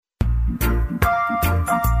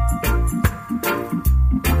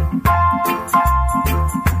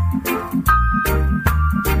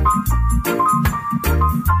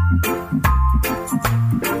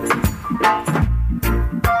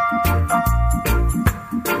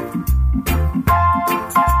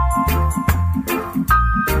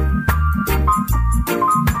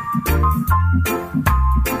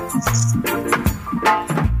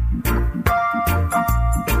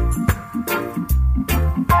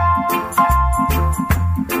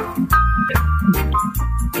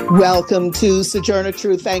Welcome to Sojourner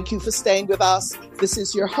Truth. Thank you for staying with us. This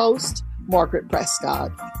is your host, Margaret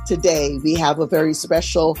Prescott. Today, we have a very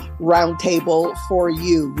special roundtable for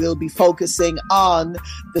you. We'll be focusing on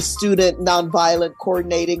the Student Nonviolent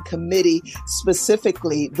Coordinating Committee,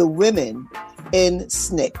 specifically the women in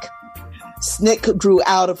SNCC. SNCC grew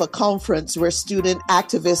out of a conference where student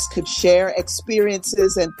activists could share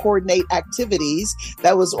experiences and coordinate activities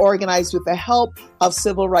that was organized with the help of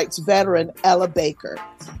civil rights veteran Ella Baker.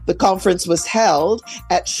 The conference was held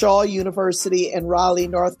at Shaw University in Raleigh,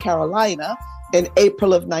 North Carolina in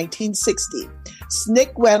April of 1960.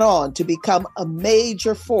 SNCC went on to become a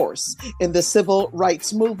major force in the civil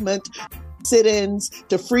rights movement, sit-ins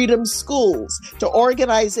to freedom schools, to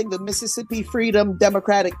organizing the Mississippi Freedom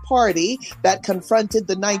Democratic Party that confronted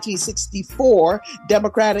the 1964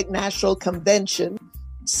 Democratic National Convention.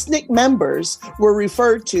 SNCC members were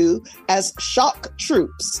referred to as shock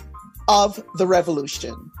troops of the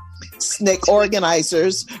revolution. SNCC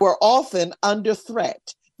organizers were often under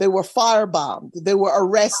threat. They were firebombed, they were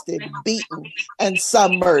arrested, beaten, and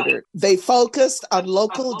some murdered. They focused on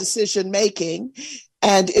local decision-making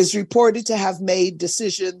and is reported to have made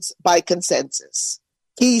decisions by consensus.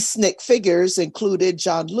 Key SNCC figures included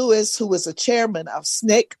John Lewis, who was a chairman of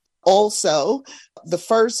SNCC. Also, the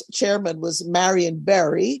first chairman was Marion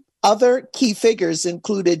Berry. Other key figures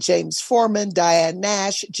included James Foreman, Diane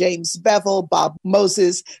Nash, James Bevel, Bob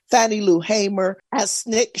Moses, Fannie Lou Hamer. As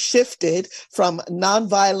SNCC shifted from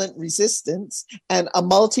nonviolent resistance and a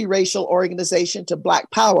multiracial organization to Black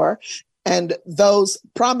Power, and those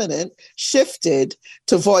prominent shifted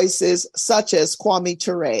to voices such as Kwame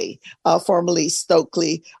Ture, formerly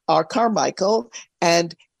Stokely R. Carmichael,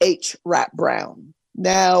 and H. Rap Brown.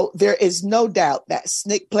 Now, there is no doubt that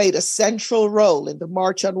SNCC played a central role in the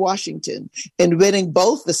March on Washington in winning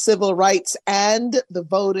both the Civil Rights and the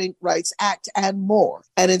Voting Rights Act and more,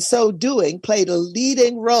 and in so doing played a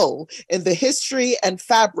leading role in the history and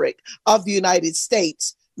fabric of the United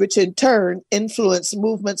States, which in turn influenced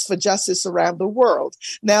movements for justice around the world.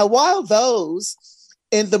 Now, while those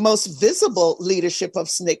in the most visible leadership of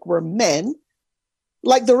SNCC were men,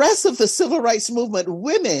 like the rest of the civil rights movement,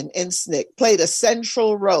 women in SNCC played a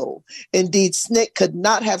central role. Indeed, SNCC could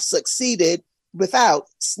not have succeeded without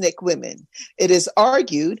SNCC women. It is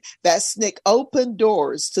argued that SNCC opened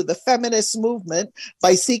doors to the feminist movement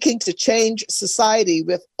by seeking to change society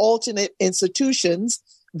with alternate institutions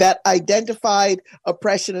that identified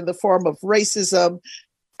oppression in the form of racism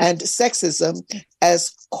and sexism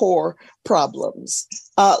as core problems.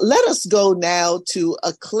 Let us go now to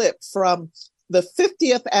a clip from the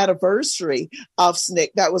 50th anniversary of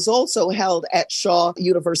SNCC that was also held at Shaw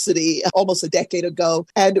University almost a decade ago.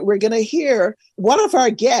 And we're going to hear one of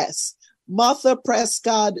our guests, Martha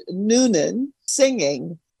Prescott Noonan,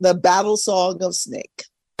 singing the battle song of SNCC.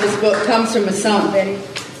 This book comes from a song, Betty.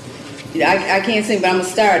 I can't sing, but I'm going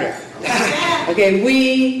to start it. Okay,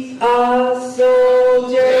 we are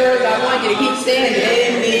soldiers. I want you to keep standing.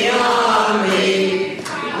 In the army,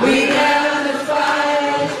 we have to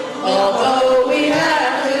fight. Although we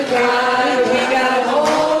have to cry, we got to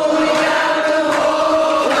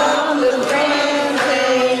hold on the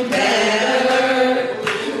same banner.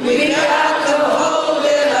 We got to hold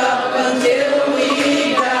it up until we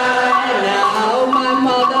die. Now, my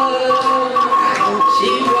mother,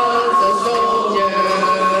 she was a soldier.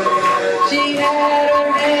 She had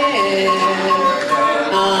her hand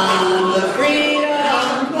on the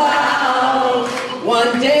freedom plow.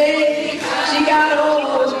 One day she got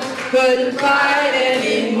old, couldn't fight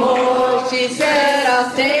anymore. She said, I'll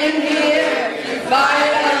stand here,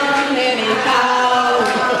 fight on anyhow.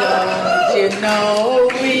 Don't you know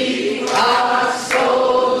we are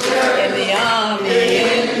soldiers in the army,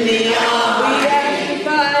 in the army. We have to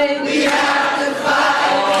fight, we have to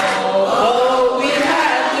fight. Oh, we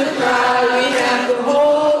have to cry, we have to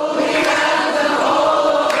hold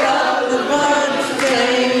up the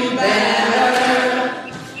blood-stained banner.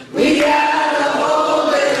 We got to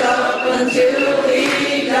hold it up until we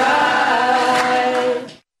die.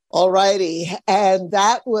 All righty. And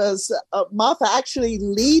that was Martha actually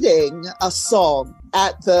leading a song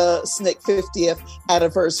at the SNCC 50th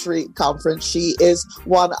anniversary conference. She is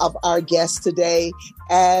one of our guests today.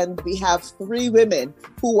 And we have three women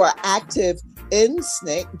who are active in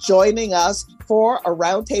SNCC joining us for a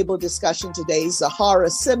roundtable discussion today. Zahara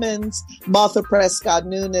Simmons, Martha Prescott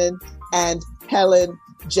Noonan, and Helen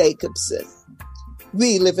Jacobson.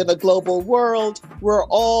 We live in a global world. We're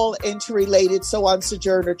all interrelated. So on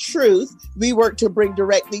Sojourner Truth, we work to bring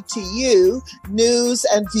directly to you news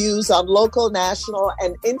and views on local, national,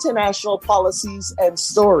 and international policies and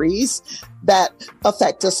stories that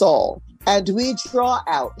affect us all. And we draw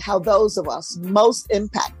out how those of us most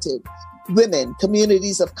impacted, women,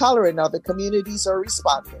 communities of color, and other communities are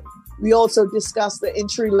responding. We also discuss the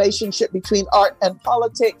interrelationship between art and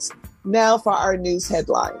politics. Now for our news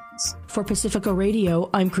headlines. For Pacifica Radio,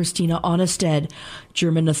 I'm Christina Onnested.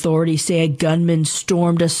 German authorities say a gunman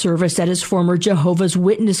stormed a service at his former Jehovah's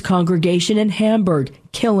Witness congregation in Hamburg,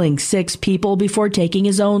 killing 6 people before taking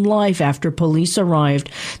his own life after police arrived.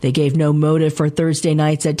 They gave no motive for Thursday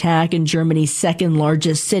night's attack in Germany's second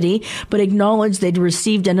largest city, but acknowledged they'd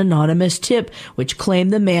received an anonymous tip, which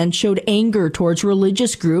claimed the man showed anger towards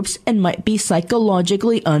religious groups and might be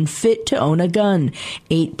psychologically unfit to own a gun.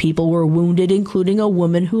 8 people were wounded, including a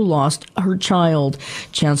woman who lost her child.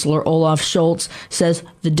 Chancellor Olaf Scholz says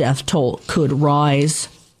the death toll could rise.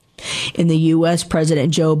 In the U.S.,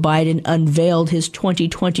 President Joe Biden unveiled his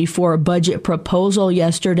 2024 budget proposal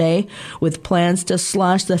yesterday, with plans to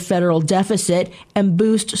slash the federal deficit and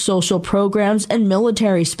boost social programs and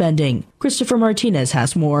military spending. Christopher Martinez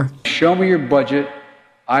has more. Show me your budget.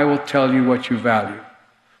 I will tell you what you value.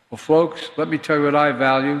 Well, folks, let me tell you what I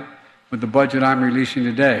value with the budget I'm releasing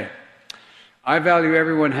today. I value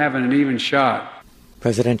everyone having an even shot.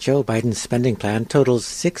 President Joe Biden's spending plan totals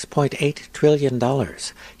 $6.8 trillion.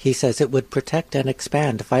 He says it would protect and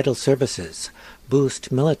expand vital services,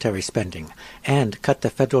 boost military spending, and cut the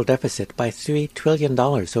federal deficit by $3 trillion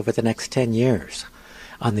over the next 10 years.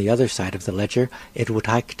 On the other side of the ledger, it would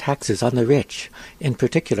hike taxes on the rich, in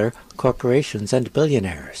particular corporations and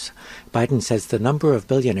billionaires. Biden says the number of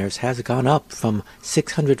billionaires has gone up from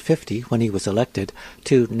 650 when he was elected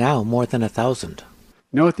to now more than 1,000.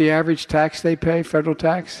 You know what the average tax they pay, federal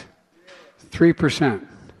tax? 3%.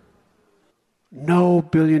 No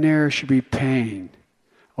billionaire should be paying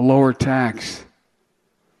a lower tax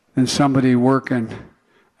than somebody working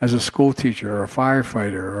as a school teacher or a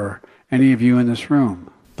firefighter or any of you in this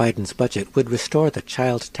room. Biden's budget would restore the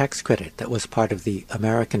child tax credit that was part of the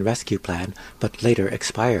American Rescue Plan but later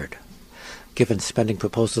expired. Given spending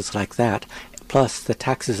proposals like that, plus the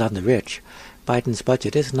taxes on the rich, Biden's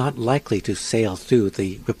budget is not likely to sail through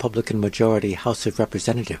the Republican-majority House of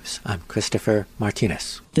Representatives. I'm Christopher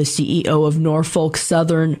Martinez. The CEO of Norfolk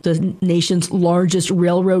Southern, the nation's largest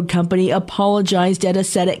railroad company, apologized at a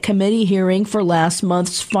Senate committee hearing for last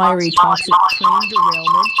month's fiery toxic train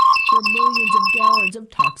derailment where millions of gallons of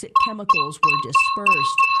toxic chemicals were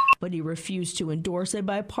dispersed. But he refused to endorse a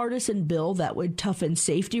bipartisan bill that would toughen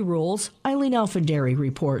safety rules. Eileen Alfandary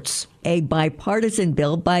reports. A bipartisan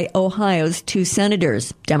bill by Ohio's 2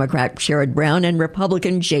 senators, Democrat Sherrod Brown and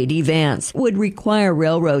Republican J.D. Vance, would require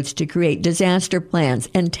railroads to create disaster plans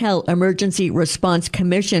and tell emergency response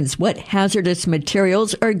commissions what hazardous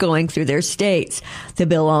materials are going through their states. The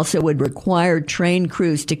bill also would require train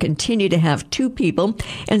crews to continue to have 2 people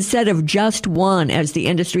instead of just 1, as the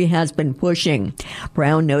industry has been pushing.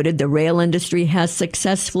 Brown noted the rail industry has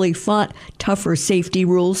successfully fought tougher safety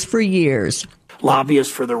rules for years.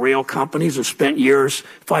 Lobbyists for the rail companies have spent years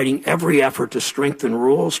fighting every effort to strengthen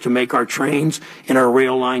rules to make our trains and our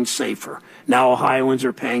rail lines safer. Now Ohioans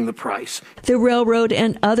are paying the price. The railroad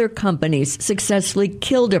and other companies successfully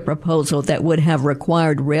killed a proposal that would have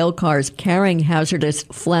required rail cars carrying hazardous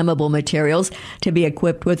flammable materials to be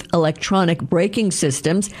equipped with electronic braking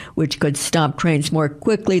systems, which could stop trains more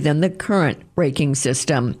quickly than the current braking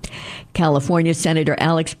system. California Senator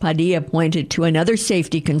Alex Padilla pointed to another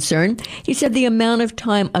safety concern. He said the amount of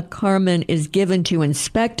time a carman is given to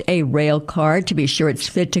inspect a rail car to be sure it's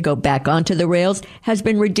fit to go back onto the rails has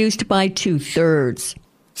been reduced by 2/3.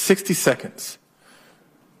 60 seconds.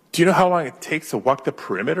 Do you know how long it takes to walk the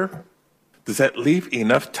perimeter? Does that leave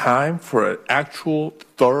enough time for an actual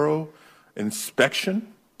thorough inspection?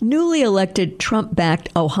 Newly elected Trump-backed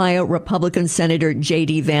Ohio Republican Senator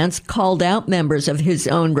J.D. Vance called out members of his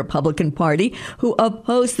own Republican Party who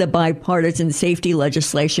oppose the bipartisan safety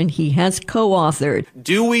legislation he has co-authored.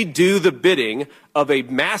 Do we do the bidding of a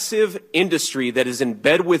massive industry that is in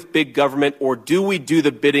bed with big government, or do we do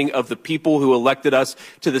the bidding of the people who elected us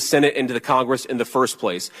to the Senate and to the Congress in the first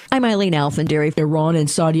place? I'm Eileen Alfandary. Iran and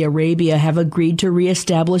Saudi Arabia have agreed to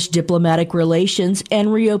reestablish diplomatic relations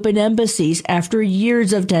and reopen embassies after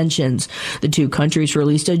years of tensions. The 2 countries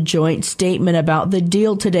released a joint statement about the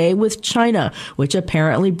deal today with China, which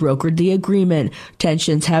apparently brokered the agreement.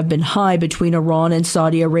 Tensions have been high between Iran and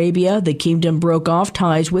Saudi Arabia. The kingdom broke off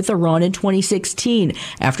ties with Iran in 2016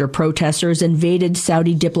 after protesters invaded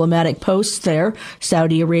Saudi diplomatic posts there.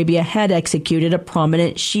 Saudi Arabia had executed a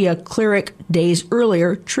prominent Shia cleric days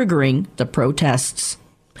earlier, triggering the protests.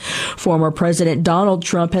 Former President Donald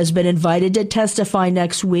Trump has been invited to testify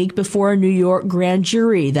next week before a New York grand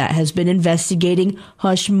jury that has been investigating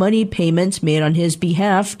hush money payments made on his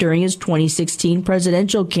behalf during his 2016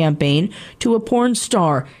 presidential campaign to a porn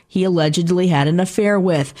star he allegedly had an affair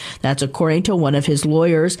with. That's according to one of his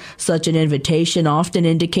lawyers. Such an invitation often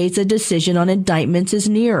indicates a decision on indictments is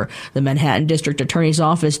near. The Manhattan District Attorney's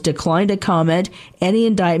Office declined to comment. Any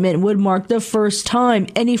indictment would mark the first time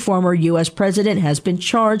any former U.S. president has been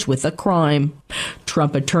charged with a crime.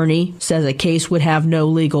 Trump attorney says a case would have no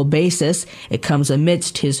legal basis. It comes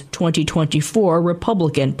amidst his 2024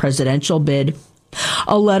 Republican presidential bid.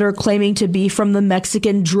 A letter claiming to be from the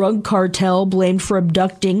Mexican drug cartel blamed for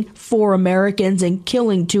abducting 4 Americans and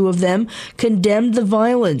killing 2 of them condemned the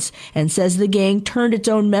violence and says the gang turned its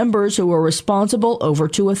own members who were responsible over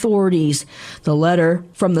to authorities. The letter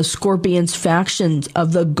from the Scorpions faction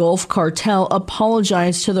of the Gulf Cartel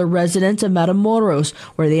apologized to the residents of Matamoros,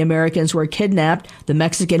 where the Americans were kidnapped, the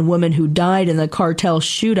Mexican woman who died in the cartel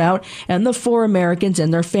shootout, and the 4 Americans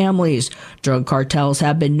and their families. Drug cartels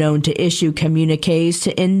have been known to issue communications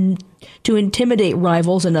to intimidate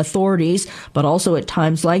rivals and authorities, but also at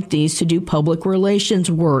times like these to do public relations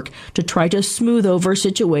work to try to smooth over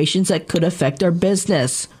situations that could affect their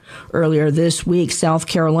business. Earlier this week, South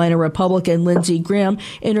Carolina Republican Lindsey Graham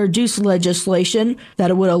introduced legislation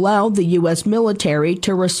that would allow the U.S. military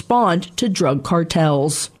to respond to drug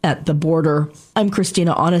cartels at the border. I'm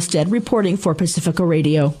Christina Onnested reporting for Pacifica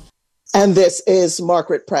Radio. And this is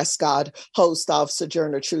Margaret Prescott, host of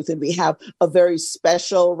Sojourner Truth. And we have a very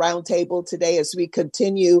special roundtable today as we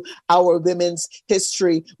continue our Women's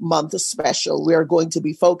History Month special. We are going to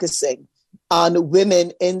be focusing on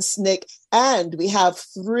women in SNCC. And we have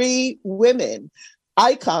 3 women,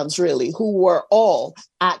 icons really, who were all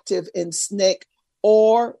active in SNCC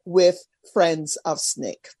or with Friends of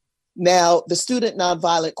SNCC. Now, the Student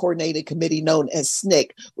Nonviolent Coordinating Committee, known as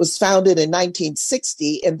SNCC, was founded in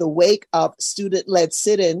 1960 in the wake of student-led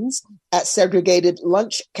sit-ins at segregated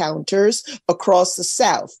lunch counters across the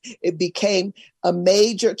South. It became a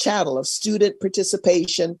major channel of student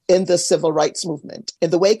participation in the civil rights movement. In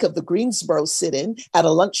the wake of the Greensboro sit-in at a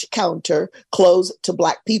lunch counter closed to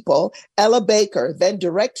Black people, Ella Baker, then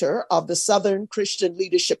director of the Southern Christian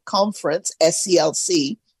Leadership Conference,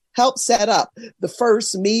 SCLC, helped set up the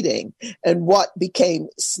first meeting and what became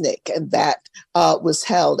SNCC, and that was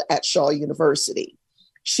held at Shaw University.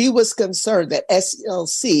 She was concerned that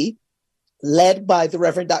SCLC, led by the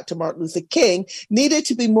Reverend Dr. Martin Luther King, needed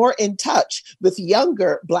to be more in touch with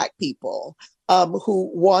younger Black people who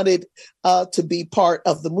wanted to be part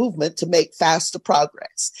of the movement to make faster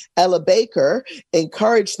progress. Ella Baker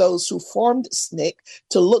encouraged those who formed SNCC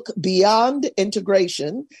to look beyond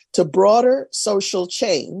integration to broader social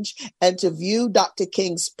change and to view Dr.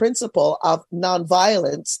 King's principle of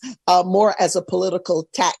nonviolence more as a political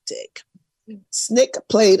tactic. SNCC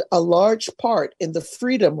played a large part in the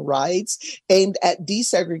freedom rides aimed at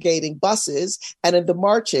desegregating buses and in the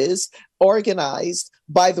marches organized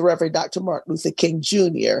by the Reverend Dr. Martin Luther King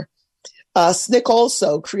Jr. SNCC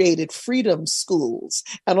also created freedom schools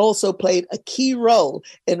and also played a key role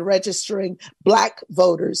in registering Black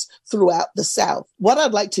voters throughout the South. What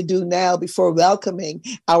I'd like to do now before welcoming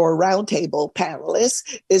our roundtable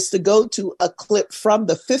panelists is to go to a clip from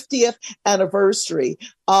the 50th anniversary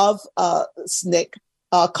of SNCC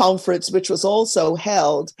conference, which was also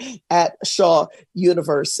held at Shaw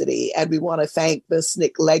University. And we want to thank the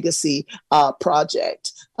SNCC Legacy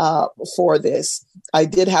Project for this. I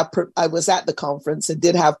was at the conference and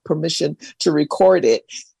did have permission to record it.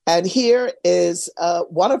 And here is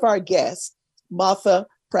one of our guests, Martha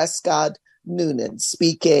Prescott Noonan,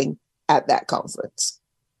 speaking at that conference.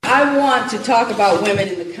 I want to talk about women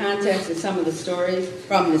in the context of some of the stories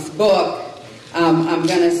from this book. I'm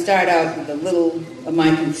going to start out with a little of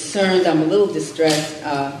my concerns. I'm a little distressed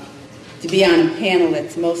to be on a panel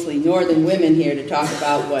that's mostly Northern women here to talk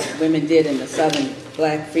about what women did in the Southern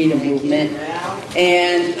Black freedom movement.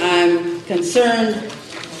 And I'm concerned,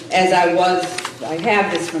 as I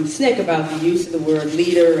have this from SNCC about the use of the word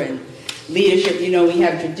leader and leadership. You know, we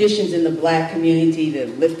have traditions in the Black community, the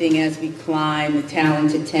lifting as we climb, the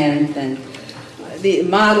talented 10th, and the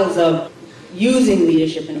models of using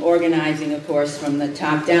leadership and organizing, of course, from the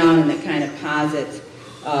top down, and that kind of posits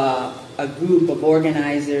a group of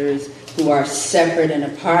organizers who are separate and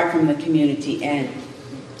apart from the community and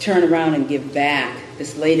turn around and give back.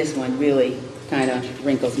 This latest one really kind of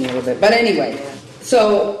wrinkles me a little bit. But anyway,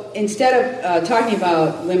 so instead of talking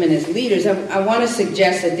about women as leaders, I want to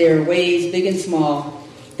suggest that there are ways, big and small,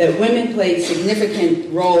 that women played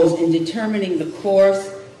significant roles in determining the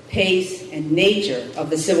course, pace, and nature of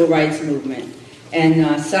the civil rights movement.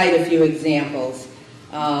 and cite a few examples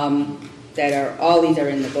all these are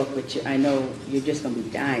in the book, which I know you're just going to be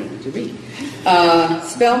dying to read.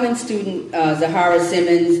 Spelman student Zahara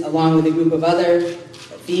Simmons, along with a group of other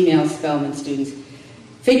female Spelman students,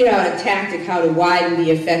 figured out a tactic how to widen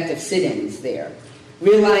the effect of sit-ins there.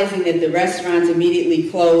 Realizing that the restaurants immediately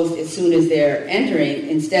closed as soon as they're entering,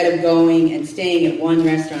 instead of going and staying at one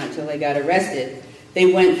restaurant till they got arrested,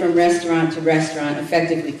 they went from restaurant to restaurant,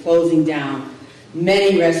 effectively closing down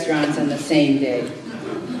many restaurants on the same day.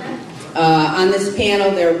 On this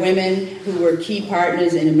panel, there are women who were key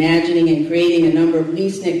partners in imagining and creating a number of new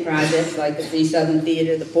SNCC projects like the Free Southern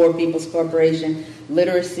Theater, the Poor People's Corporation,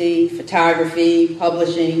 literacy, photography,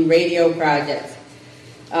 publishing, radio projects.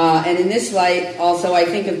 And in this light, also, I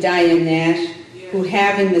think of Diane Nash, who,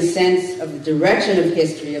 having the sense of the direction of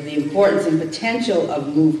history, of the importance and potential of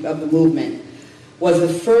the movement, was the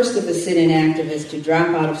first of the sit-in activists to drop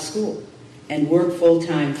out of school and work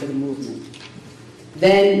full-time for the movement.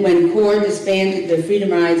 Then, when CORE disbanded the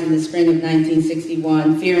Freedom Rides in the spring of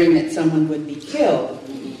 1961, fearing that someone would be killed,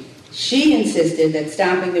 she insisted that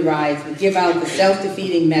stopping the rides would give out the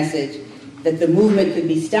self-defeating message that the movement could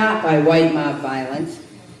be stopped by white mob violence,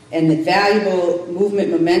 and that valuable movement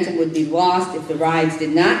momentum would be lost if the rides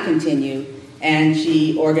did not continue, and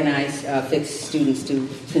she organized fixed students to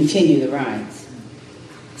continue the rides.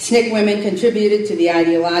 SNCC women contributed to the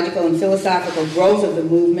ideological and philosophical growth of the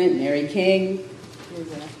movement. Mary King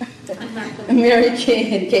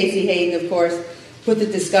and Casey Hayden, of course, put the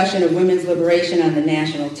discussion of women's liberation on the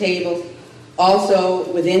national table.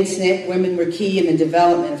 Also, within SNCC, women were key in the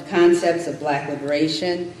development of concepts of black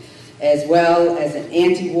liberation, as well as an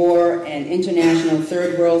anti-war and international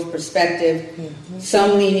third world perspective,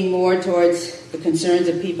 some leaning more towards the concerns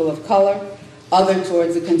of people of color, other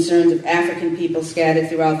towards the concerns of African people scattered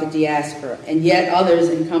throughout the diaspora, and yet others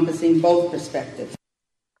encompassing both perspectives.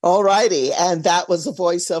 All righty. And that was the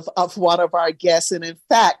voice of one of our guests. And in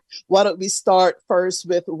fact, why don't we start first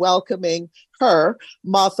with welcoming her,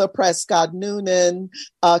 Martha Prescott Noonan,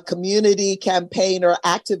 a community campaigner,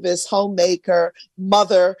 activist, homemaker,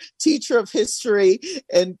 mother, teacher of history,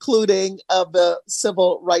 including of the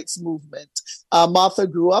civil rights movement. Martha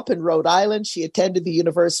grew up in Rhode Island. She attended the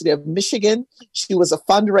University of Michigan. She was a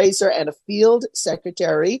fundraiser and a field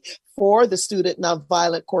secretary for the Student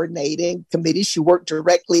Nonviolent Coordinating Committee. She worked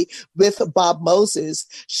directly with Bob Moses.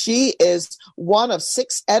 She is one of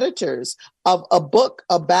 6 editors of a book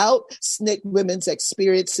about SNCC women's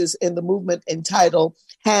experiences in the movement entitled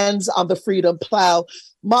Hands on the Freedom Plow.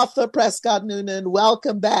 Martha Prescott Noonan,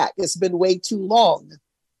 welcome back. It's been way too long.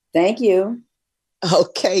 Thank you.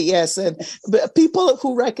 Okay, yes. And people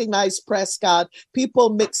who recognize Prescott,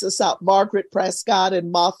 people mix us up. Margaret Prescott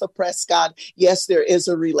and Martha Prescott. Yes, there is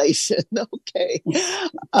a relation. Okay.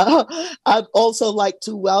 I'd also like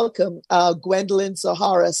to welcome Gwendolyn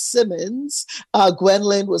Zahara Simmons.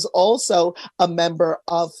 Gwendolyn was also a member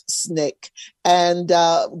of SNCC. And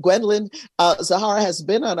Gwendolyn Zahara has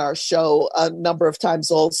been on our show a number of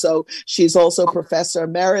times also. She's also Professor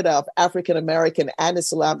Emerita of African American and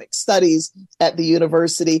Islamic Studies at the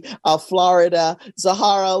University of Florida.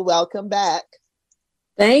 Zahara, welcome back.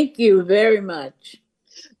 Thank you very much.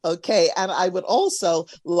 Okay, and I would also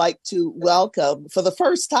like to welcome, for the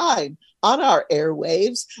first time on our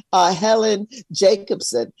airwaves, Helen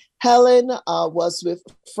Jacobson. Helen was with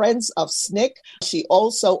Friends of SNCC. She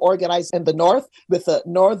also organized in the North with the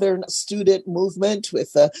Northern Student Movement,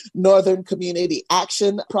 with the Northern Community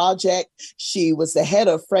Action Project. She was the head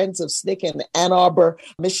of Friends of SNCC in Ann Arbor,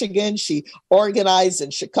 Michigan. She organized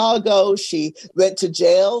in Chicago. She went to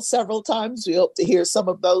jail several times. We hope to hear some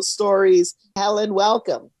of those stories. Helen,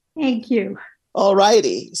 welcome. Thank you. All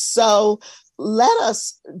righty. So let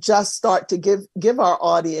us just start to give our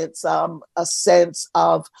audience a sense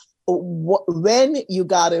of when you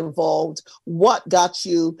got involved, what got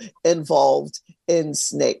you involved in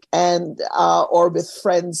SNCC and or with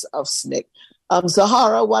Friends of SNCC.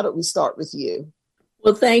 Zahara, why don't we start with you?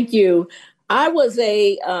 Well, thank you. I was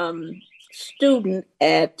a student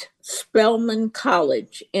at Spelman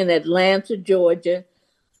College in Atlanta, Georgia,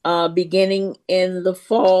 beginning in the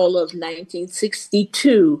fall of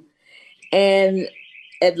 1962. And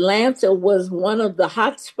Atlanta was one of the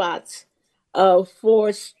hot spots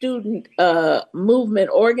for student movement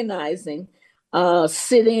organizing.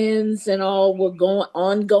 Sit-ins and all were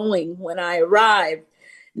ongoing when I arrived.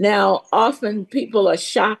 Now, often people are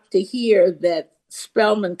shocked to hear that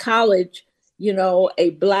Spelman College, a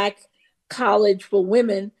Black college for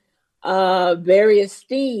women, very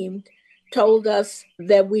esteemed, told us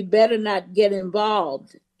that we better not get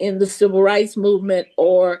involved in the civil rights movement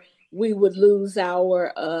or we would lose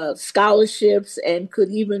our scholarships and could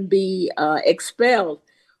even be expelled.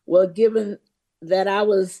 Well, given that I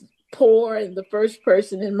was poor and the first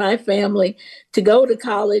person in my family to go to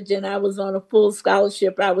college and I was on a full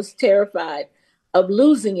scholarship, I was terrified of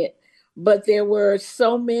losing it. But there were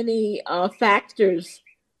so many factors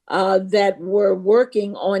that were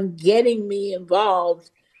working on getting me involved,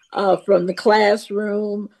 from the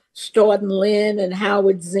classroom, Stoughton Lynn and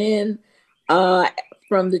Howard Zinn,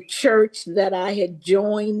 from the church that I had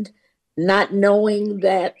joined, not knowing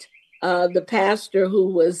that the pastor, who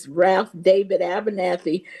was Ralph David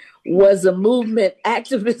Abernathy, was a movement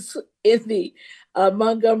activist in the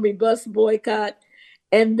Montgomery bus boycott.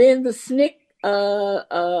 And then the SNCC,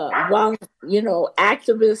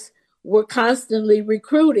 activists were constantly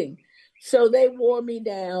recruiting. So they wore me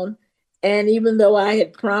down. And even though I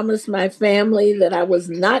had promised my family that I was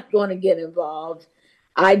not going to get involved,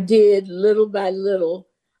 I did little by little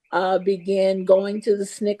began going to the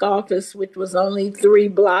SNCC office, which was only 3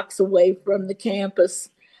 blocks away from the campus,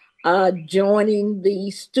 joining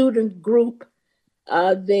the student group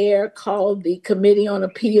there called the Committee on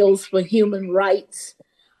Appeals for Human Rights,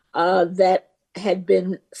 that had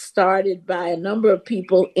been started by a number of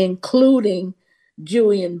people, including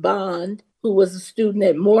Julian Bond, who was a student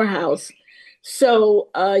at Morehouse. So,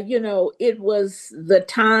 it was the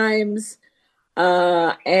times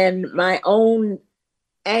and my own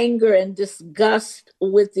anger and disgust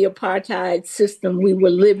with the apartheid system we were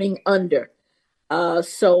living under.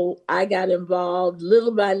 So I got involved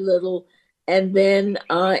little by little. And then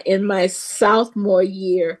in my sophomore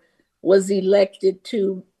year, was elected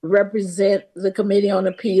to represent the Committee on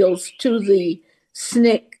Appeals to the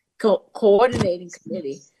SNCC Coordinating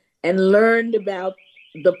Committee, and learned about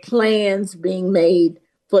the plans being made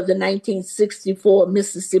for the 1964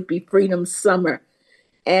 Mississippi Freedom Summer.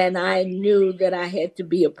 And I knew that I had to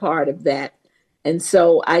be a part of that. And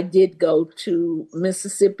so I did go to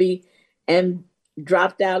Mississippi and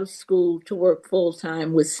dropped out of school to work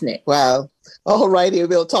full-time with SNCC. Wow. All righty.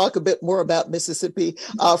 We'll talk a bit more about Mississippi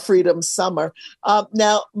Freedom Summer.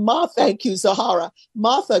 Now, thank you, Zahara.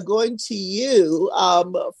 Martha, going to you,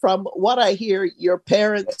 from what I hear, your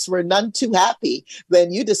parents were none too happy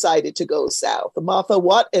when you decided to go south. Martha,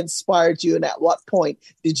 what inspired you and at what point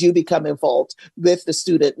did you become involved with the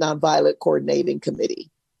Student Nonviolent Coordinating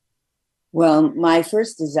Committee? Well, my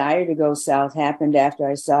first desire to go south happened after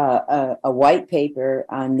I saw a white paper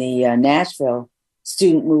on the Nashville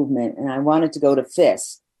student movement, and I wanted to go to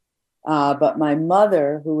FISC. But my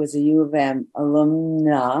mother, who was a U of M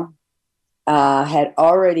alumna, had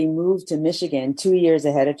already moved to Michigan 2 years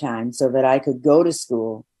ahead of time so that I could go to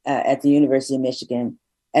school at the University of Michigan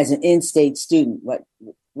as an in-state student,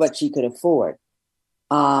 what she could afford.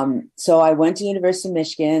 So I went to University of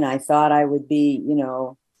Michigan. I thought I would be,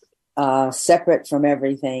 separate from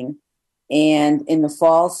everything. And in the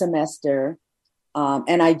fall semester,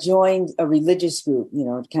 and I joined a religious group,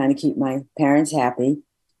 to kind of keep my parents happy.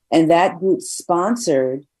 And that group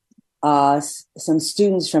sponsored some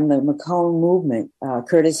students from the Macomb movement,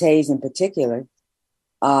 Curtis Hayes in particular.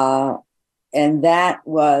 And that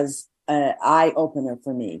was an eye-opener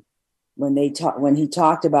for me when he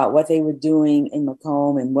talked about what they were doing in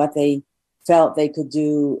Macomb and what they felt they could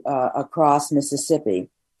do across Mississippi.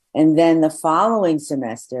 And then the following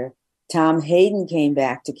semester, Tom Hayden came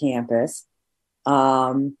back to campus,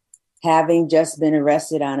 having just been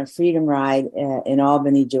arrested on a freedom ride in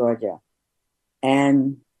Albany, Georgia.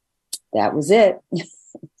 And that was it.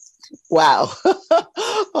 Wow.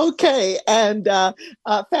 Okay. And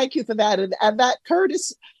thank you for that. And that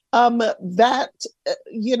Curtis,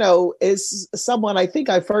 is someone, I think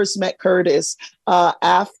I first met Curtis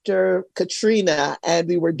after Katrina, and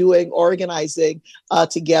we were doing organizing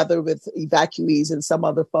together with evacuees and some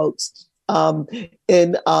other folks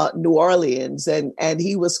in New Orleans. And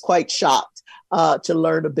he was quite shocked to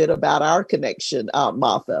learn a bit about our connection,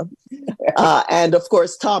 Martha. And of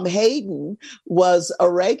course, Tom Hayden was a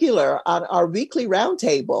regular on our weekly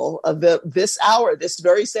roundtable of this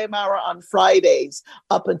very same hour on Fridays,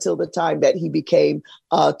 up until the time that he became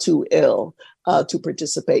too ill to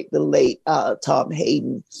participate, the late Tom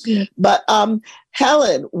Hayden. But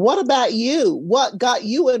Helen, what about you? What got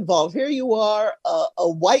you involved? Here you are, a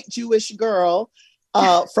white Jewish girl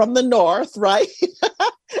from the North, right?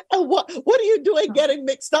 And what are you doing getting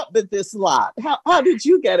mixed up with this lot? How did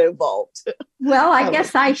you get involved? Well, I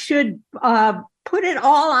guess I should put it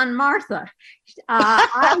all on Martha.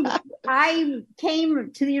 I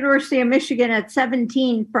came to the University of Michigan at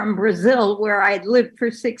 17 from Brazil, where I'd lived for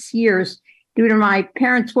 6 years due to my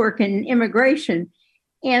parents' work in immigration.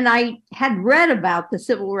 And I had read about the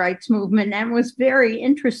civil rights movement and was very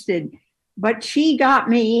interested, but she got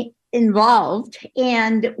me involved,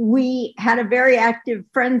 and we had a very active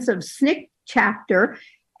Friends of SNCC chapter.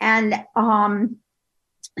 And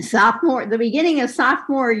the beginning of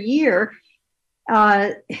sophomore year,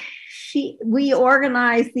 we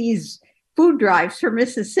organized these food drives for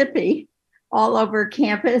Mississippi all over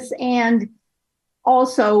campus, and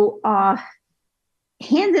also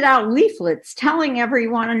handed out leaflets telling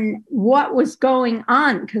everyone what was going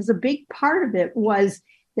on, because a big part of it was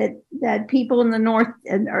that people in the North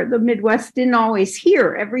or the Midwest didn't always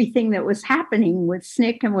hear everything that was happening with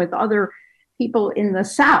SNCC and with other people in the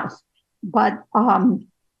South. But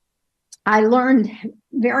I learned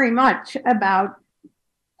very much about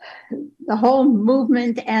the whole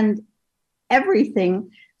movement and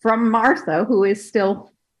everything from Martha, who is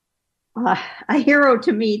still a hero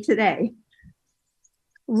to me today.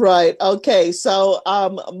 Right. Okay. So,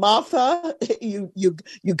 Martha, you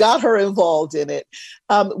got her involved in it.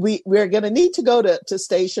 We're going to need to go to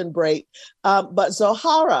station break. But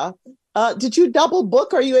Zohara, did you double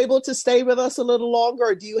book? Are you able to stay with us a little longer,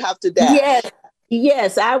 or do you have to dash?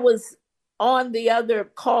 Yes. I was on the other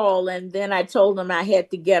call, and then I told them I had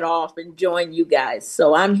to get off and join you guys.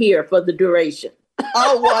 So I'm here for the duration.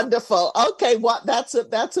 Oh, wonderful. Okay, well, that's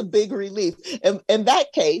a big relief. In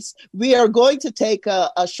that case, we are going to take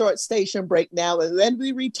a short station break now, and when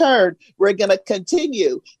we return, we're going to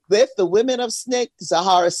continue with the women of SNCC,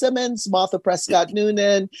 Zohara Simmons, Martha Prescott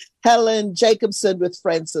Noonan, Helen Jacobson with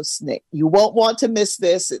Friends of SNCC. You won't want to miss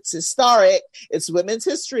this. It's historic. It's Women's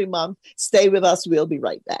History Month. Stay with us. We'll be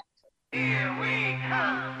right back. Here we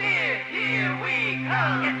come, here we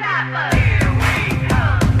come. It's not here we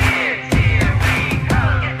come.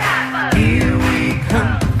 Here we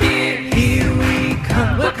come, here we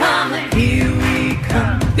come, we're coming. Here we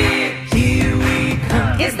come, here we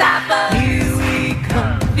come. Can't stop us. Here we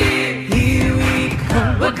come, here we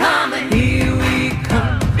come, we're coming. Here we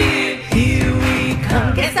come, here we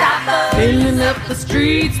come. Can't stop us. Filling up the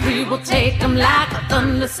streets, we will take them like a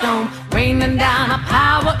thunderstorm, raining down our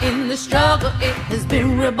power in the struggle. It has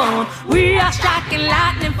been reborn. We are striking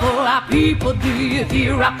lightning for our people. Do you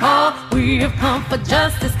hear our call? We have come for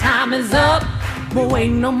justice. Time is up. We'll wait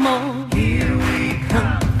no more. Here we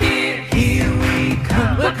come. Here we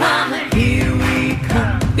come. We're coming. Here we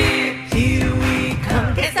come. Here we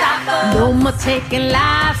come. Can't stop us. No more taking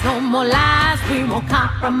lives. No more lies. We won't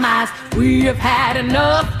compromise. We have had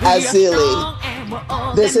enough. Azili.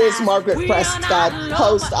 This is Margaret Prescott,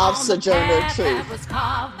 host of Sojourner Truth.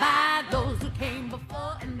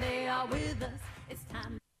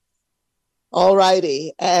 All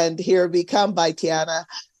righty, and here we come by Tiana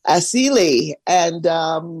Azili, and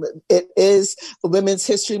it is Women's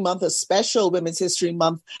History Month, a special Women's History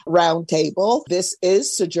Month roundtable. This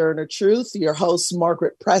is Sojourner Truth, your host,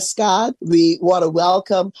 Margaret Prescott. We want to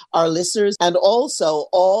welcome our listeners and also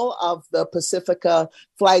all of the Pacifica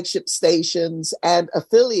flagship stations and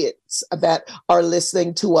affiliates that are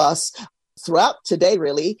listening to us throughout today,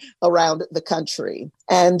 really, around the country.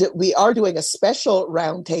 And we are doing a special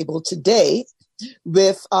roundtable today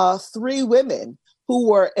with 3 women who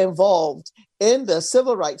were involved in the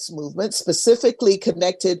civil rights movement, specifically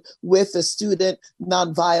connected with the Student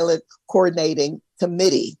Nonviolent Coordinating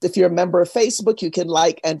Committee. If you're a member of Facebook, you can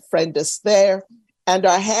like and friend us there. And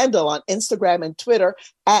our handle on Instagram and Twitter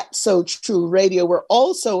at So True Radio. We're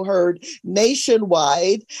also heard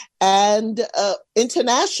nationwide and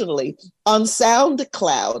internationally on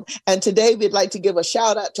SoundCloud. And today we'd like to give a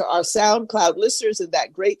shout out to our SoundCloud listeners in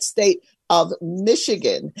that great state of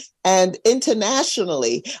Michigan. And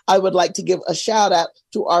internationally, I would like to give a shout out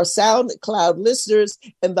to our SoundCloud listeners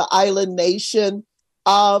in the island nation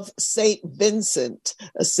of St. Vincent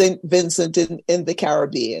in the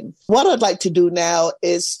Caribbean. What I'd like to do now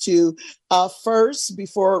is to first,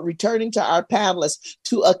 before returning to our panelists,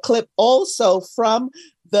 to a clip also from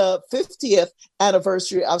the 50th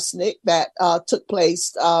anniversary of SNCC that took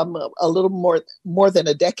place a little more than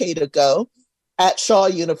a decade ago at Shaw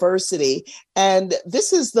University. And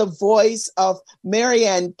this is the voice of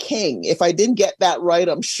Marianne King. If I didn't get that right,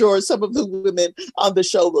 I'm sure some of the women on the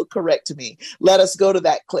show will correct me. Let us go to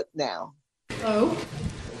that clip now. Hello.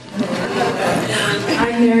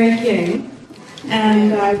 I'm Mary King,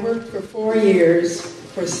 and I worked for 4 years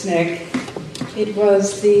for SNCC. It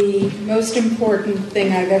was the most important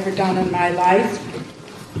thing I've ever done in my life.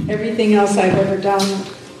 Everything else I've ever done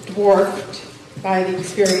dwarfed by the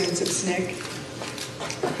experience of SNCC.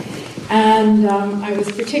 And I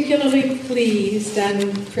was particularly pleased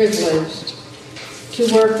and privileged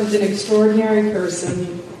to work with an extraordinary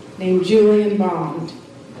person named Julian Bond.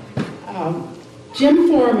 Jim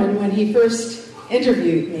Foreman, when he first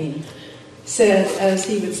interviewed me, said, as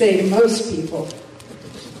he would say to most people,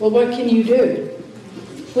 well, what can you do?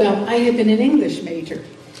 Well, I had been an English major.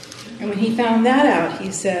 And when he found that out,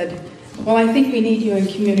 he said, well, I think we need you in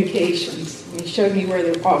communications. And he showed me where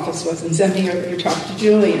the office was and sent me over to talk to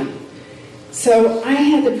Julian. So I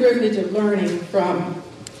had the privilege of learning from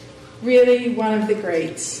really one of the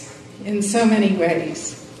greats in so many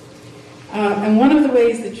ways. And one of the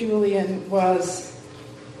ways that Julian was,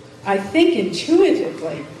 I think,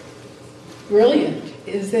 intuitively brilliant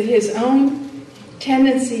is that his own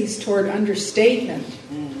tendencies toward understatement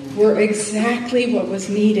were exactly what was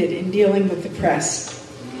needed in dealing with the press.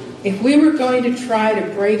 If we were going to try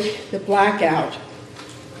to break the blackout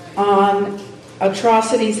on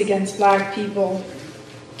atrocities against black people,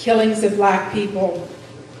 killings of black people,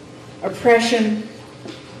 oppression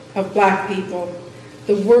of black people,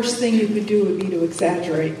 the worst thing you could do would be to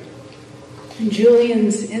exaggerate. And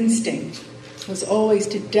Julian's instinct was always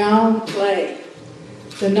to downplay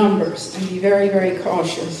the numbers and be very, very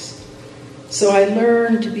cautious. So I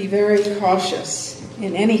learned to be very cautious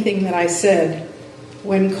in anything that I said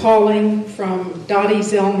when calling from Dottie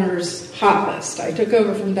Zellner's hot list. I took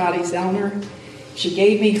over from Dottie Zellner. She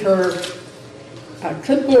gave me her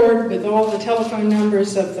clipboard with all the telephone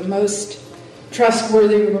numbers of the most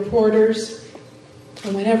trustworthy reporters.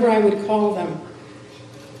 And whenever I would call them,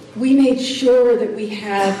 we made sure that we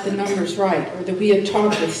had the numbers right, or that we had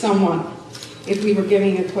talked with someone if we were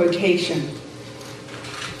giving a quotation.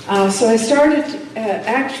 So I started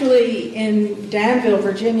actually in Danville,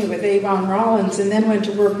 Virginia with Avon Rollins, and then went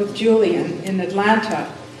to work with Julian in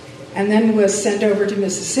Atlanta, and then was sent over to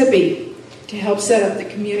Mississippi to help set up the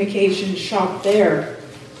communications shop there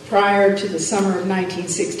prior to the summer of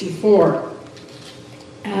 1964.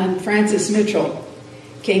 And Francis Mitchell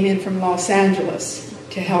came in from Los Angeles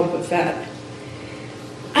to help with that.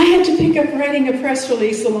 I had to pick up writing a press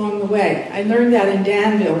release along the way. I learned that in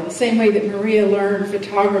Danville, the same way that Maria learned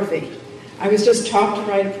photography. I was just taught to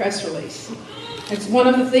write a press release. It's one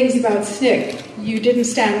of the things about SNCC. You didn't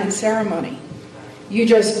stand on ceremony. You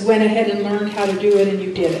just went ahead and learned how to do it, and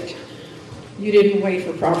you did it. You didn't wait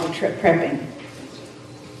for proper prepping.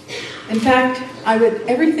 In fact,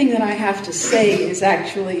 everything that I have to say is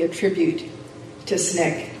actually a tribute to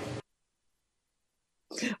SNCC.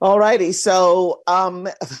 All righty. So,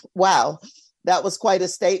 wow, that was quite a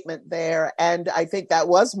statement there. And I think that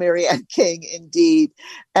was Marianne King indeed.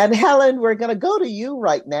 And Helen, we're going to go to you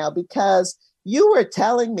right now because you were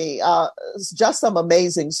telling me just some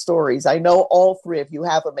amazing stories. I know all three of you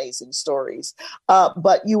have amazing stories,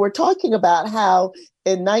 but you were talking about how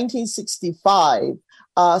in 1965,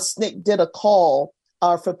 SNCC did a call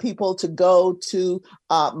for people to go to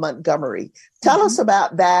Montgomery. Tell us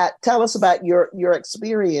about that. Tell us about your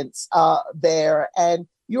experience there. And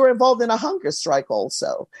you were involved in a hunger strike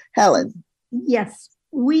also. Helen. Yes,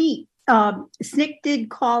 we, SNCC did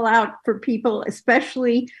call out for people,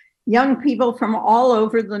 especially young people from all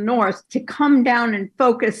over the North, to come down and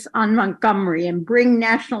focus on Montgomery and bring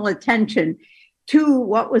national attention to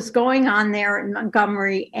what was going on there in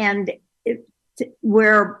Montgomery, and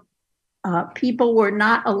where people were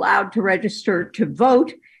not allowed to register to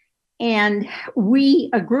vote. And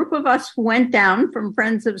a group of us went down from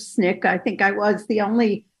Friends of SNCC. I think I was the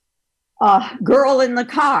only girl in the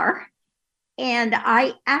car. And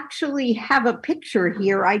I actually have a picture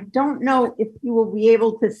here. I don't know if you will be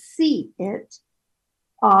able to see it.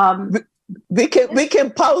 We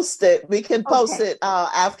can post it. We can post it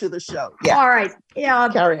after the show. Yeah. All right.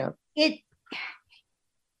 Carry on.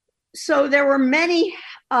 So there were many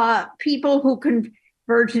people who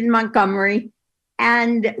converged in Montgomery,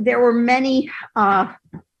 and there were many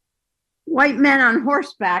white men on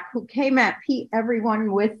horseback who came at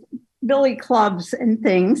everyone with billy clubs and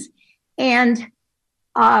things. And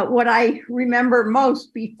what I remember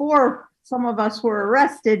most before some of us were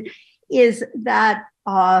arrested is that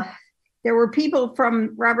there were people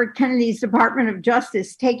from Robert Kennedy's Department of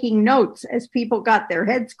Justice taking notes as people got their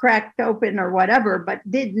heads cracked open or whatever, but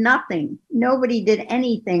did nothing. Nobody did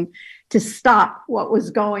anything to stop what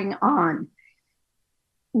was going on.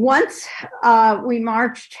 Once we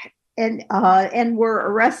marched and were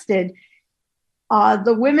arrested,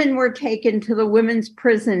 the women were taken to the women's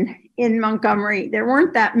prison in Montgomery. There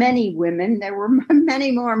weren't that many women. There were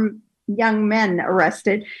many more young men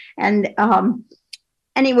arrested. And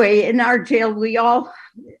anyway, in our jail, we all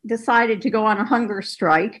decided to go on a hunger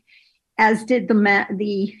strike, as did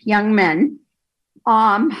the young men.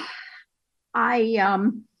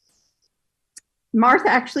 Martha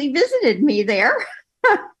actually visited me there,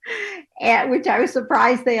 which I was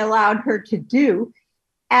surprised they allowed her to do.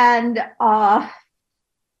 And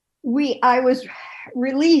I was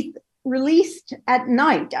released at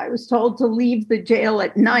night. I was told to leave the jail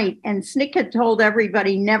at night, and SNCC had told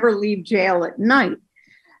everybody never leave jail at night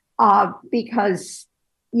because,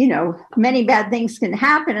 you know, many bad things can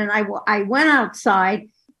happen. And I went outside,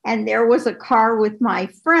 and there was a car with my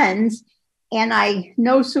friends, and I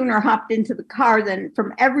no sooner hopped into the car than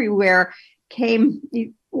from everywhere came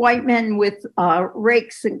white men with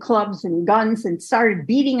rakes and clubs and guns and started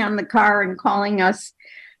beating on the car and calling us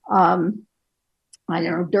I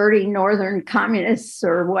don't know, dirty northern communists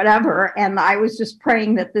or whatever. And I was just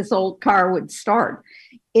praying that this old car would start.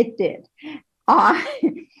 It did.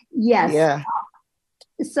 Yes. Yeah.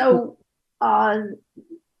 So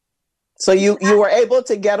you were able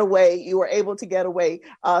to get away. You were able to get away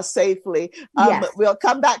safely. Yes. We'll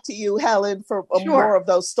come back to you, Helen, for more of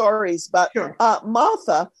those stories. But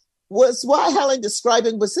Martha, was what Helen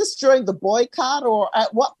describing, was this during the boycott, or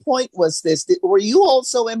at what point was this? Were you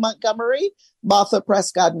also in Montgomery, Martha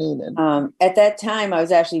Prescott Noonan? At that time, I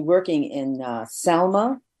was actually working in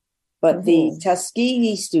Selma, but the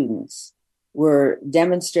Tuskegee students were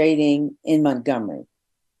demonstrating in Montgomery.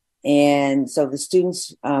 And so the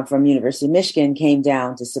students from University of Michigan came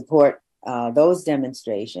down to support those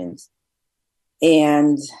demonstrations.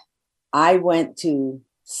 And I went to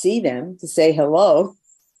see them to say hello.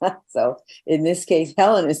 So in this case,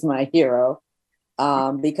 Helen is my hero,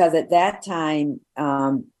 because at that time,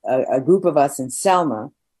 a group of us in Selma,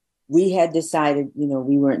 we had decided, you know,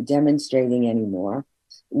 we weren't demonstrating anymore.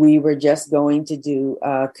 We were just going to do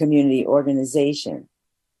a community organization.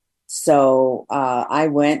 So I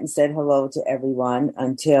went and said hello to everyone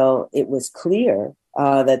until it was clear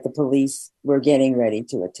that the police were getting ready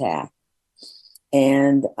to attack.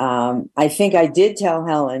 And I think I did tell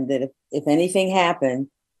Helen that if anything happened,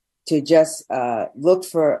 to just look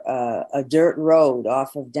for a dirt road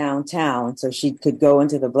off of downtown so she could go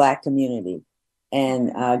into the Black community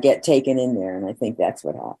and get taken in there. And I think that's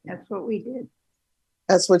what happened. That's what we did.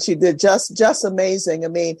 That's what you did. Just amazing. I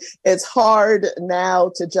mean, it's hard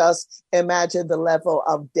now to just imagine the level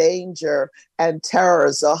of danger and terror.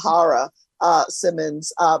 Zohara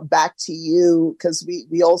Simmons, back to you, because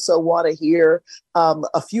we also want to hear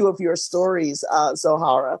a few of your stories,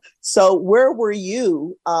 Zohara. So where were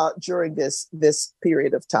you during this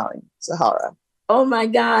period of time, Zohara? Oh my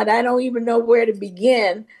God, I don't even know where to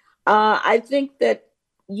begin. I think that,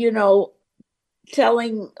 you know,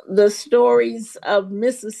 telling the stories of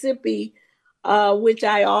Mississippi, which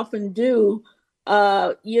I often do,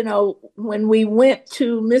 you know, when we went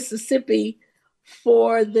to Mississippi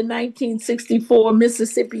for the 1964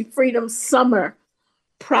 Mississippi Freedom Summer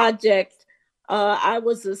Project, I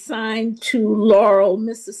was assigned to Laurel,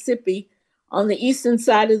 Mississippi, on the eastern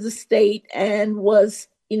side of the state, and was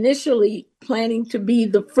initially planning to be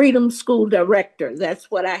the Freedom School director.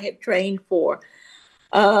 That's what I had trained for.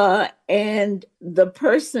 And the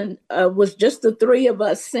person was just the three of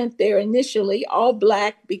us sent there initially, all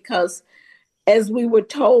Black, because as we were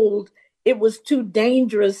told, it was too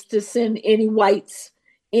dangerous to send any whites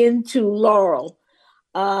into Laurel.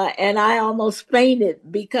 And I almost fainted,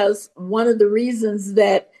 because one of the reasons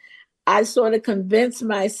that I sort of convinced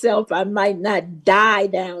myself I might not die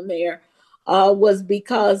down there was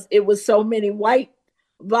because it was so many white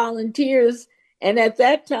volunteers. And at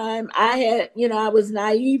that time, I was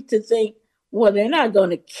naive to think, well, they're not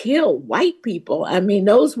going to kill white people. I mean,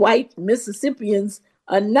 those white Mississippians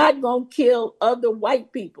are not going to kill other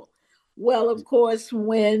white people. Well, of course,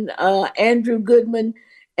 when Andrew Goodman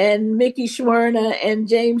and Mickey Schwerner and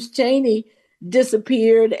James Chaney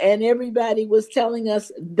disappeared and everybody was telling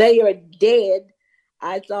us they are dead,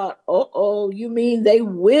 I thought, you mean they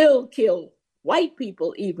will kill white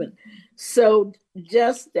people even? So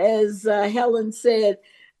just as Helen said,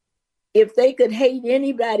 if they could hate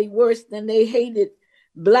anybody worse than they hated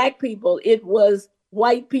Black people, it was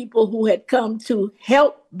white people who had come to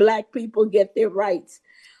help Black people get their rights.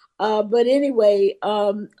 But anyway,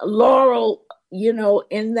 Laurel, you know,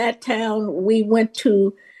 in that town, we went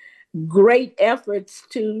to great efforts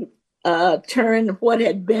to turn what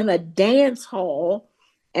had been a dance hall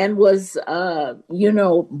and was,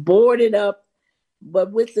 boarded up.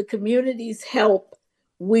 But with the community's help,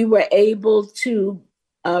 we were able to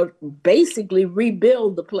basically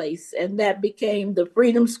rebuild the place. And that became the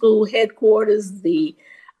Freedom School headquarters, the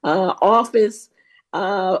office,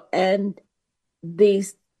 and the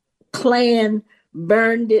Klan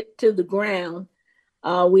burned it to the ground.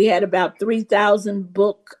 We had about 3,000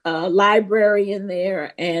 book library in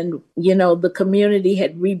there. And, you know, the community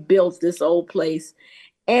had rebuilt this old place.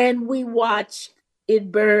 And we watched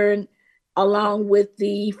it burn along with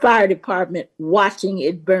the fire department watching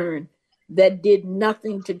it burn. that did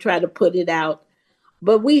nothing to try to put it out.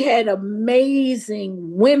 But we had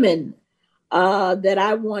amazing women that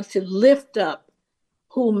I want to lift up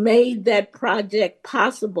who made that project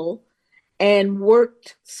possible and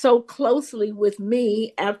worked so closely with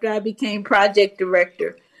me after I became project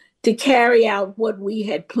director to carry out what we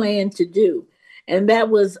had planned to do. And that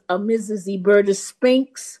was Mrs. Eberta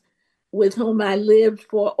Spinks, with whom I lived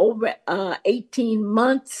for over 18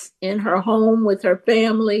 months in her home with her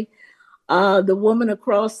family. The woman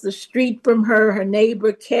across the street from her, her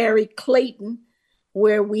neighbor, Carrie Clayton,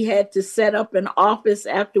 where we had to set up an office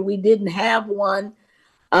after we didn't have one,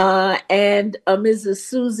 and Mrs.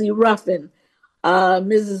 Susie Ruffin.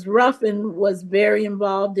 Mrs. Ruffin was very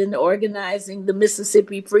involved in organizing the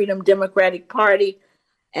Mississippi Freedom Democratic Party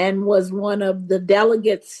and was one of the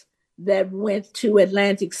delegates that went to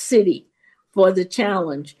Atlantic City for the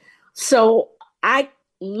challenge. So I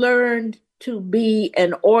learned to be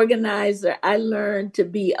an organizer. I learned to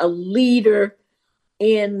be a leader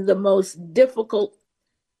in the most difficult,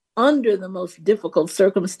 under the most difficult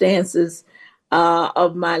circumstances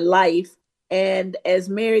of my life. And as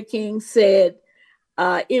Mary King said,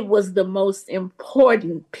 it was the most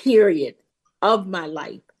important period of my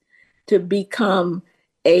life to become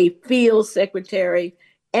a field secretary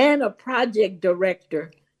and a project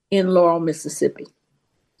director in Laurel, Mississippi.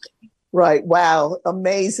 Right. Wow.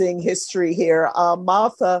 Amazing history here.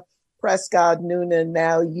 Martha Prescott Noonan,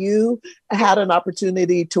 now you had an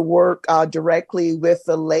opportunity to work directly with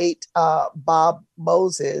the late Bob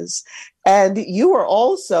Moses, and you were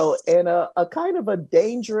also in a kind of a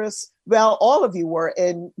dangerous, well, all of you were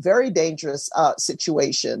in very dangerous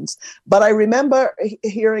situations. But I remember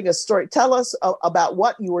hearing a story. Tell us about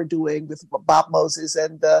what you were doing with Bob Moses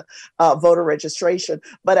and the voter registration.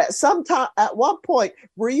 But at one point,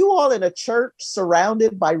 were you all in a church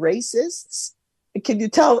surrounded by racists? Can you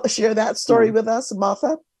share that story with us,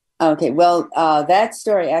 Martha? Okay, well, that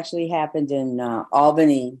story actually happened in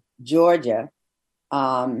Albany, Georgia.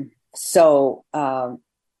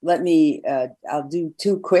 Let me, I'll do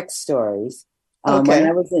two quick stories. Okay. When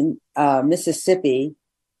I was in Mississippi,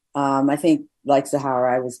 I think like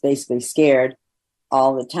Zahara, I was basically scared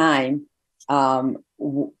all the time.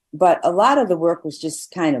 But a lot of the work was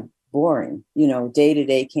just kind of boring,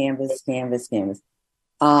 day-to-day canvas.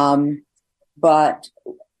 But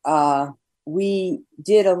we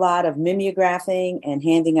did a lot of mimeographing and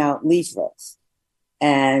handing out leaflets.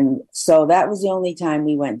 And so that was the only time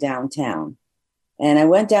we went downtown. And I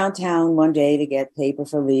went downtown one day to get paper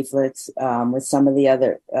for leaflets with some of the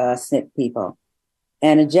other SNCC people.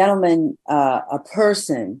 And a gentleman, a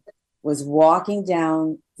person, was walking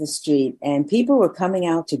down the street and people were coming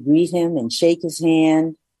out to greet him and shake his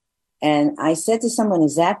hand. And I said to someone,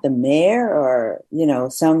 is that the mayor or,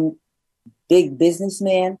 some big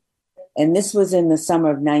businessman? And this was in the summer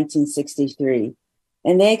of 1963.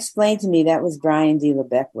 And they explained to me that was Brian D.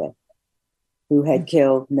 LeBeckwith, who had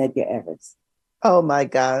killed Medgar Evers. Oh, my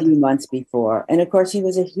God. A few months before. And of course, he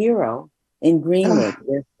was a hero in Greenwood,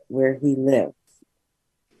 where he lived.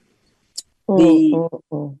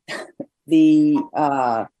 Charles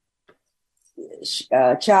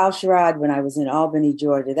Sherrod, when I was in Albany,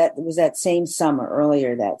 Georgia, that was that same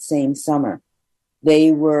summer,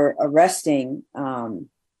 they were arresting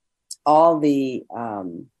all the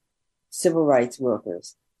civil rights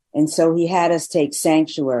workers. And so he had us take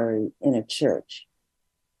sanctuary in a church.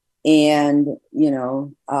 And,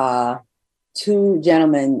 two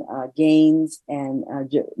gentlemen, Gaines and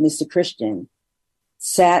Mr. Christian,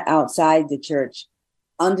 sat outside the church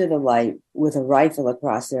under the light with a rifle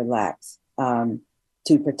across their laps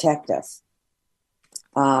to protect us.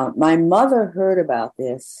 My mother heard about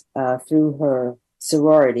this through her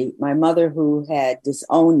sorority, my mother who had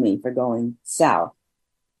disowned me for going south.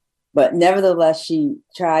 But nevertheless, she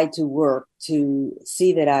tried to work to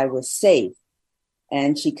see that I was safe.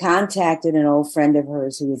 And she contacted an old friend of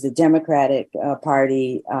hers who was a Democratic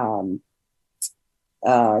Party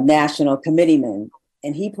national committeeman,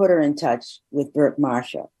 and he put her in touch with Burke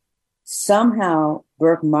Marshall. Somehow,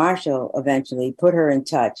 Burke Marshall eventually put her in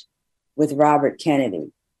touch with Robert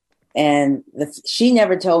Kennedy. And she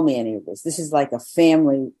never told me any of this. This is like a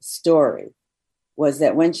family story, was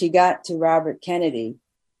that when she got to Robert Kennedy,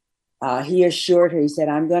 he assured her, he said,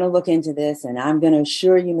 I'm going to look into this and I'm going to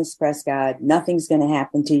assure you, Miss Prescott, nothing's going to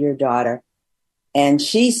happen to your daughter. And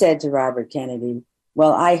she said to Robert Kennedy,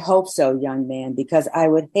 well, I hope so, young man, because I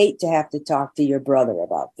would hate to have to talk to your brother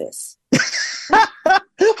about this.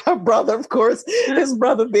 Her brother, of course, his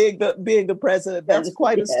brother being the president. That's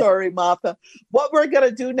quite a story, Martha. What we're going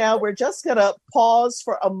to do now, we're just going to pause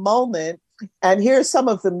for a moment And here's some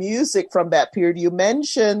of the music from that period. You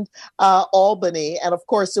mentioned Albany, and of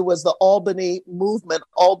course it was the Albany movement,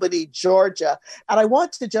 Albany, Georgia. And I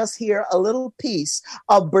want to just hear a little piece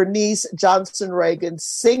of Bernice Johnson Reagan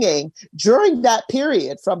singing during that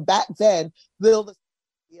period from back then, Will the City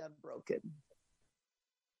Be Unbroken.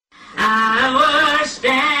 I was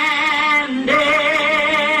standing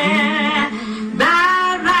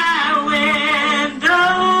by my window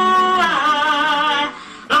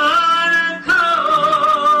on a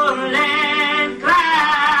cold and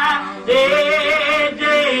cloudy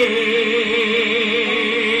day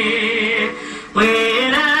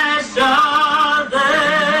when I saw the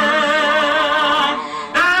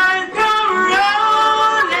earth come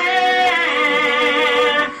rolling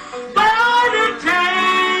for the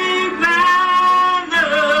take my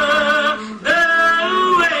love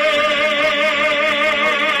away.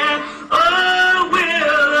 Oh,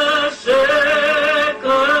 will the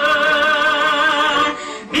circle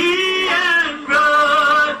be unbroken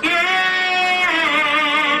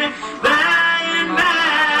by and by,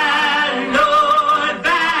 Lord,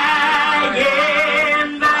 by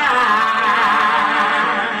and by?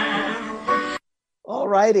 All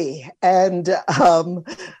righty. And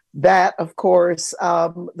that, of course,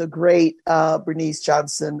 the great Bernice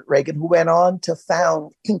Johnson Reagan, who went on to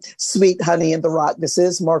found Sweet Honey in the Rock. This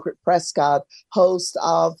is Margaret Prescott, host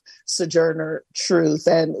of Sojourner Truth.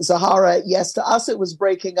 And Zahara, yes, to us it was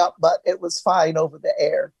breaking up, but it was fine over the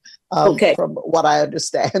air. Okay. From what I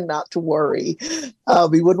understand, not to worry.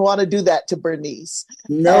 We wouldn't want to do that to Bernice.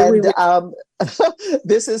 No, And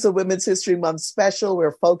this is a Women's History Month special.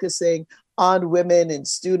 We're focusing on women in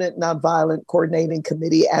Student Nonviolent Coordinating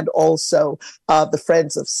Committee and also the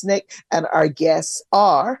Friends of SNCC. And our guests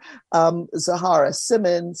are Zahara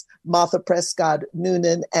Simmons, Martha Prescott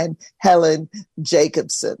Noonan, and Helen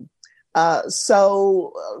Jacobson.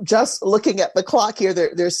 So just looking at the clock here,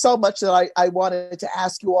 there's so much that I wanted to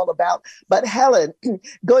ask you all about. But Helen,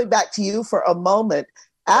 going back to you for a moment,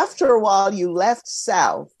 after a while you left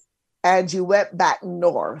South and you went back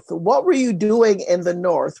north. What were you doing in the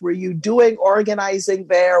north? Were you doing organizing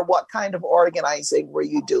there? What kind of organizing were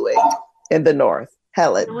you doing in the north?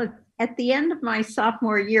 Helen. Well, at the end of my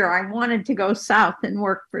sophomore year, I wanted to go south and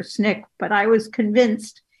work for SNCC, but I was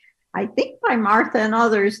convinced, I think by Martha and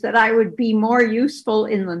others, that I would be more useful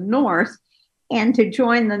in the north and to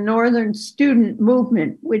join the Northern Student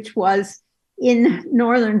Movement, which was in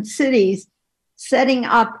northern cities, setting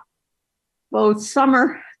up both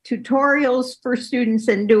summer tutorials for students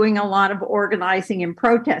and doing a lot of organizing and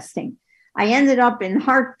protesting. I ended up in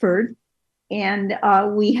Hartford, and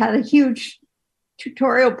we had a huge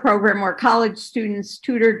tutorial program where college students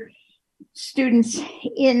tutored students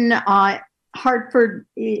in Hartford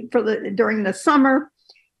during the summer,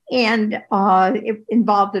 and it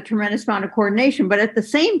involved a tremendous amount of coordination. But at the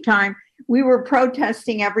same time, we were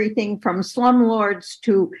protesting everything from slumlords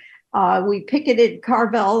to we picketed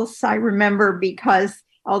Carvel's, I remember, because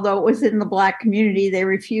although it was in the Black community, they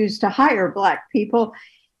refused to hire Black people.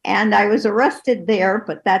 And I was arrested there,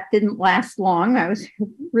 but that didn't last long. I was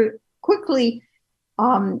quickly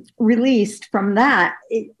released from that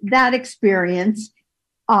experience.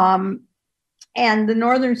 And the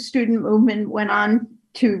Northern Student Movement went on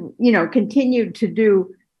to, continued to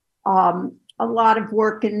do a lot of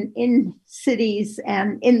work in cities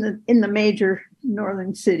and in the major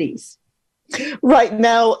northern cities. Right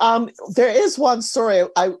now, there is one story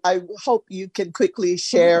I hope you can quickly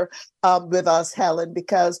share with us, Helen,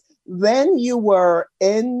 because when you were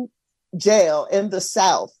in jail in the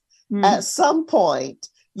South, at some point,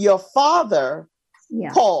 your father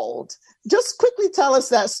called. Just quickly tell us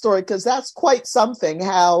that story, because that's quite something,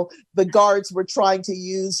 how the guards were trying to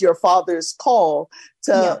use your father's call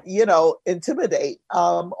to, intimidate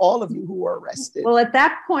all of you who were arrested. Well, at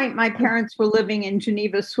that point, my parents were living in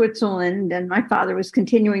Geneva, Switzerland, and my father was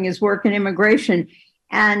continuing his work in immigration.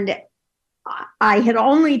 And I had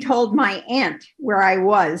only told my aunt where I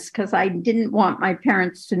was because I didn't want my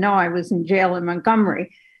parents to know I was in jail in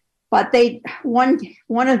Montgomery. But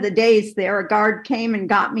one of the days there, a guard came and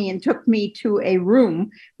got me and took me to a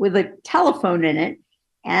room with a telephone in it.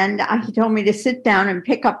 And he told me to sit down and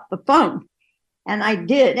pick up the phone. And I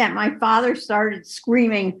did. And my father started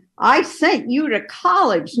screaming, "I sent you to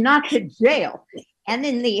college, not to jail." And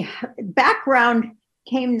in the background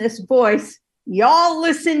came this voice, "Y'all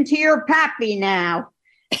listen to your pappy now."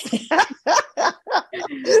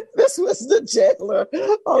 This was the jailer.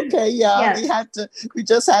 Okay, yeah, yes. We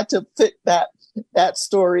just had to fit that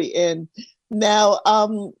story in. Now,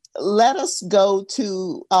 let us go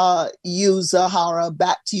to you, Zahara,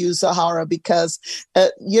 back to you, Zahara, because,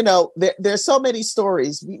 there's so many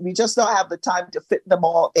stories. We just don't have the time to fit them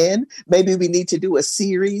all in. Maybe we need to do a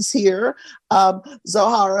series here,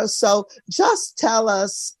 Zahara. So just tell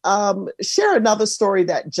us, share another story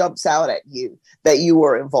that jumps out at you that you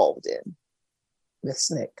were involved in with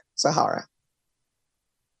SNCC, Zahara.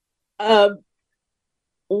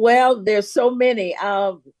 Well, there's so many.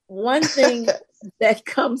 One thing that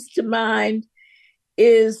comes to mind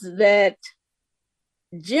is that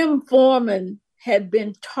Jim Foreman had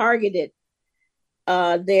been targeted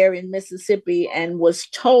there in Mississippi and was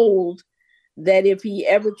told that if he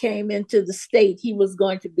ever came into the state, he was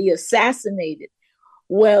going to be assassinated.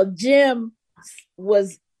 Well, Jim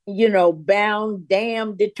was, bound,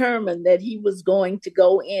 damn determined that he was going to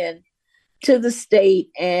go in to the state,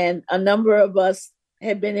 and a number of us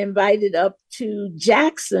had been invited up to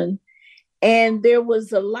Jackson, and there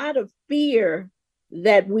was a lot of fear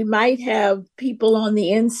that we might have people on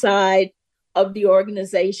the inside of the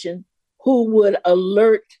organization who would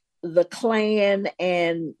alert the Klan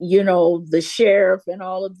and, the sheriff and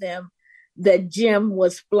all of them that Jim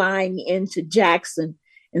was flying into Jackson.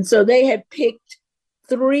 And so they had picked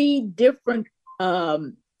 3 different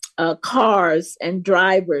cars and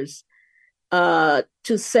drivers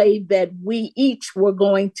to say that we each were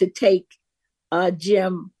going to take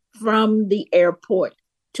Jim from the airport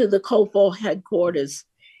to the COFO headquarters.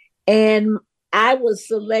 And I was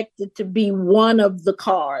selected to be one of the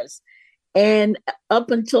cars. And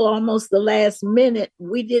up until almost the last minute,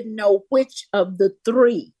 we didn't know which of the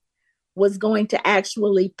 3 was going to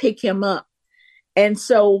actually pick him up. And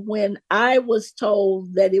so when I was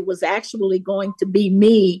told that it was actually going to be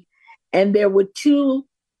me, and there were 2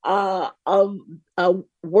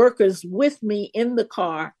 workers with me in the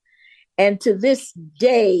car. And to this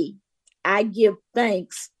day, I give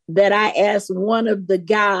thanks that I asked one of the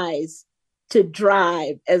guys to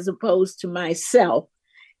drive as opposed to myself.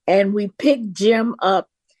 And we picked Jim up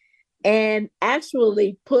and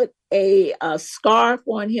actually put a scarf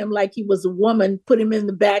on him like he was a woman, put him in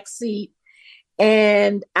the back seat.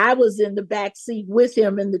 And I was in the back seat with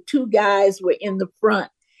him, and the 2 guys were in the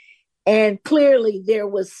front. And clearly there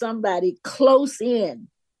was somebody close in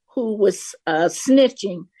who was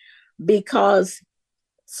snitching, because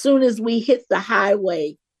soon as we hit the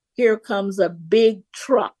highway, here comes a big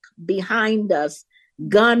truck behind us,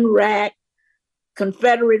 gun rack,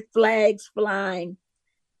 Confederate flags flying,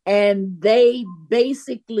 and they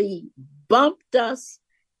basically bumped us,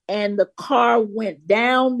 and the car went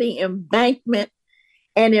down the embankment.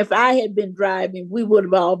 And if I had been driving, we would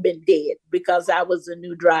have all been dead because I was a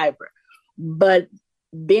new driver. But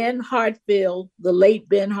Ben Hartfield, the late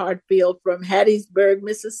Ben Hartfield from Hattiesburg,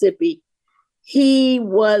 Mississippi, he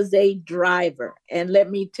was a driver. And let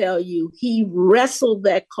me tell you, he wrestled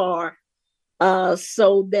that car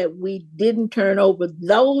so that we didn't turn over.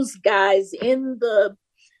 Those guys in the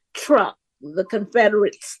truck, the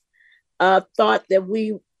Confederates, thought that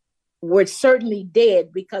we were certainly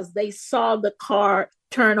dead because they saw the car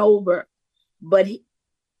turn over, but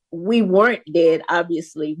we weren't dead.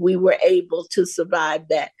 Obviously, we were able to survive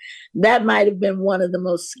that. That might have been one of the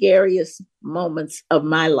most scariest moments of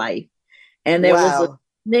my life. And there was a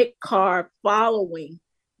SNCC car following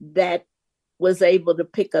that was able to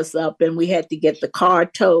pick us up, and we had to get the car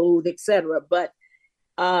towed, etc. But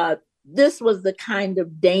this was the kind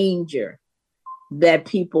of danger that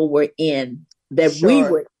people were in, that we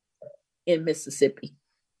were in Mississippi.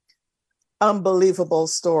 Unbelievable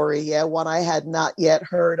story. Yeah, one I had not yet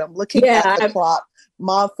heard. I'm looking at the clock.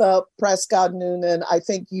 Martha Prescott Noonan, I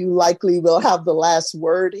think you likely will have the last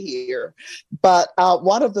word here. But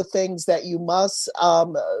one of the things that you must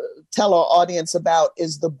tell our audience about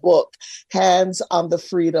is the book, Hands on the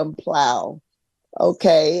Freedom Plow.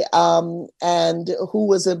 Okay. And who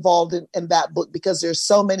was involved in that book? Because there's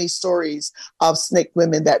so many stories of SNCC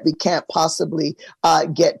women that we can't possibly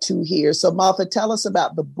get to here. So Martha, tell us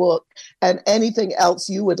about the book and anything else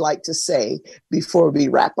you would like to say before we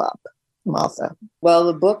wrap up. Martha. Well,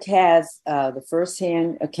 the book has the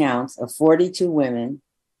firsthand accounts of 42 women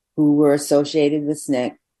who were associated with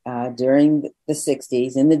SNCC during the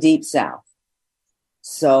 60s in the Deep South.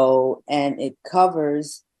 So, and it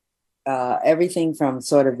covers everything from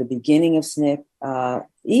sort of the beginning of SNCC,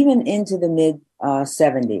 even into the mid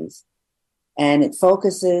 70s. And it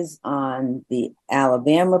focuses on the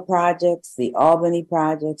Alabama projects, the Albany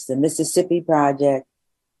projects, the Mississippi project,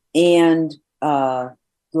 and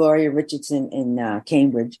Gloria Richardson in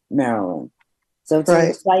Cambridge, Maryland. So it's an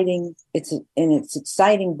exciting, it's an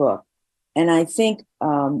exciting book. And I think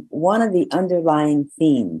one of the underlying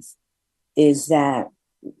themes is that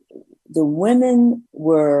the women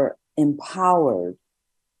were empowered,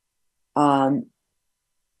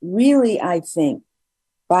 really, I think,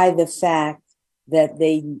 by the fact that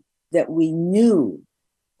we knew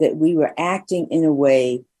that we were acting in a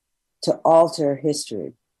way to alter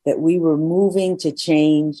history, that we were moving to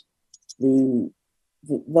change the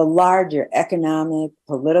larger economic,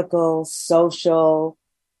 political, social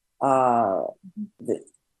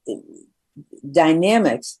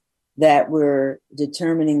dynamics that were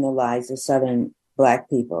determining the lives of Southern Black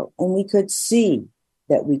people. And we could see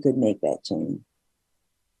that we could make that change.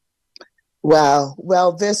 Wow.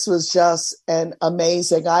 Well, this was just an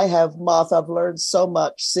amazing. I've learned so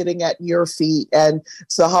much sitting at your feet, and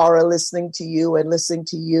Zahara, listening to you,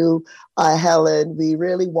 Helen. We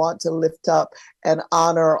really want to lift up and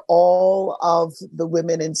honor all of the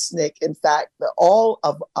women in SNCC. In fact, all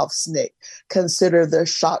of SNCC consider the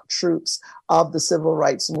shock troops of the civil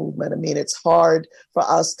rights movement. I mean, it's hard for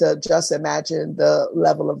us to just imagine the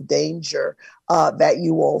level of danger that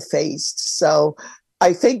you all faced. So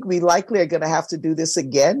I think we likely are going to have to do this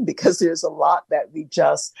again, because there's a lot that we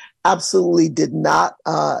just absolutely did not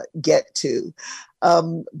get to.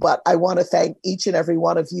 But I want to thank each and every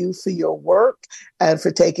one of you for your work and for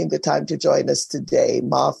taking the time to join us today,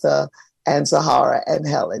 Martha and Zahara and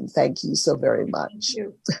Helen. Thank you so very much. Thank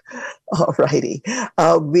you. All righty.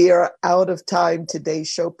 We are out of time. Today's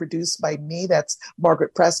show produced by me. That's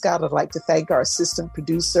Margaret Prescott. I'd like to thank our assistant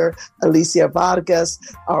producer, Alicia Vargas,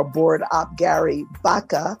 our board op, Gary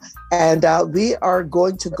Baca. And we are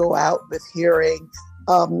going to go out with hearing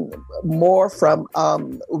more from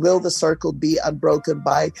Will the Circle Be Unbroken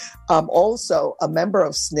by also a member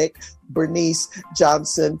of SNCC, Bernice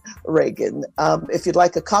Johnson Reagan. If you'd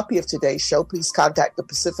like a copy of today's show, please contact the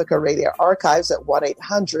Pacifica Radio Archives at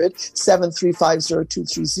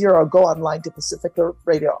 1-800-735-0230. Go online to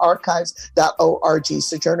pacificaradioarchives.org.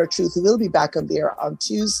 Sojourner Truth will be back on the air on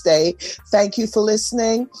Tuesday. Thank you for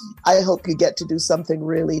listening. I hope you get to do something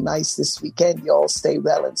really nice this weekend. You all stay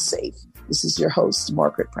well and safe. This is your host,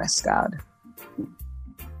 Margaret Prescott.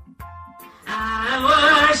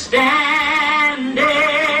 I was standing